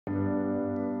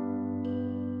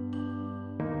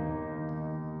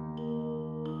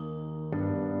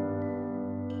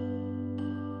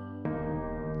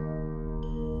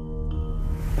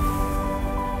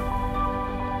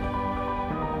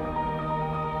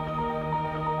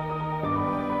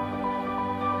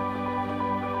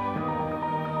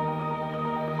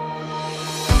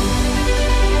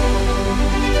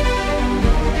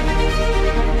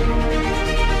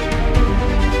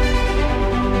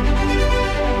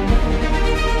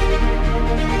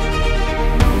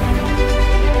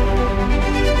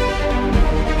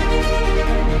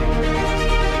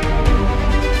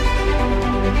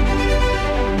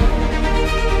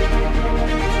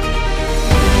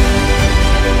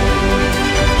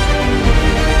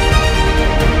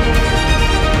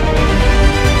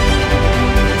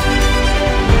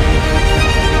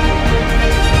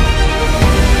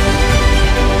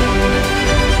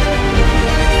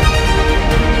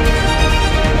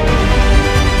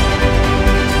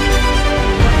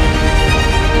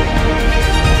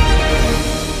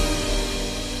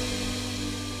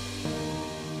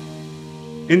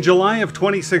In July of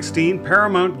 2016,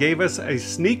 Paramount gave us a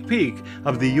sneak peek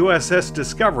of the USS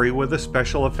Discovery with a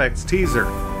special effects teaser.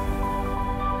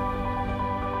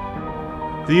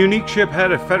 The unique ship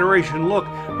had a Federation look,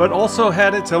 but also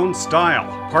had its own style,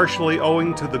 partially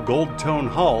owing to the gold tone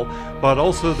hull, but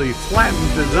also the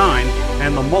flattened design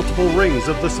and the multiple rings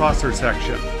of the saucer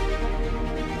section.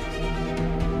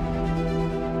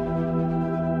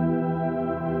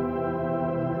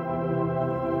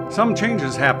 Some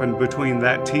changes happened between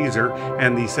that teaser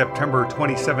and the September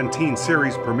 2017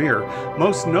 series premiere.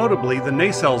 Most notably, the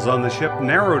nacelles on the ship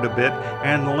narrowed a bit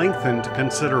and lengthened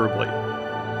considerably.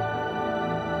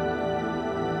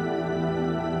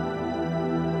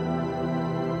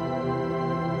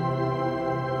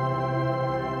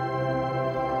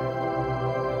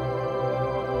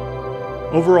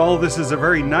 Overall, this is a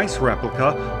very nice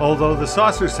replica, although the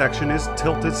saucer section is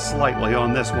tilted slightly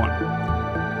on this one.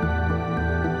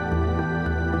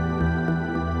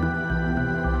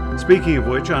 Speaking of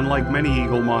which, unlike many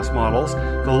Eagle Moss models,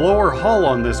 the lower hull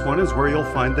on this one is where you'll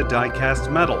find the die-cast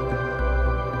metal.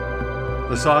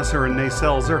 The saucer and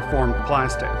nacelles are formed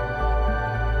plastic.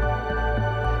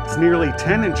 It's nearly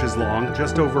 10 inches long,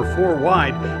 just over 4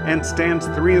 wide, and stands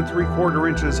 3 3/4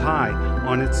 inches high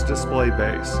on its display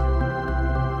base.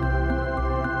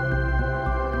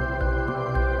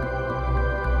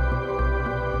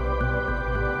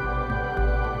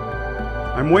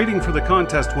 I'm waiting for the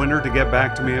contest winner to get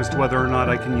back to me as to whether or not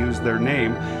I can use their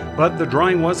name, but the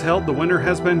drawing was held, the winner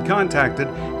has been contacted,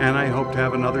 and I hope to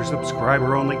have another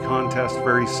subscriber-only contest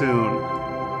very soon.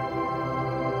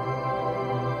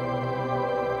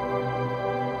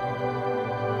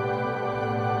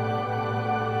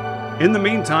 In the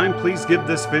meantime, please give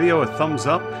this video a thumbs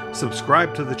up,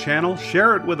 subscribe to the channel,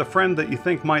 share it with a friend that you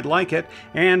think might like it,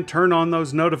 and turn on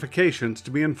those notifications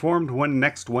to be informed when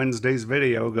next Wednesday's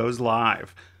video goes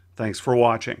live. Thanks for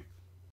watching.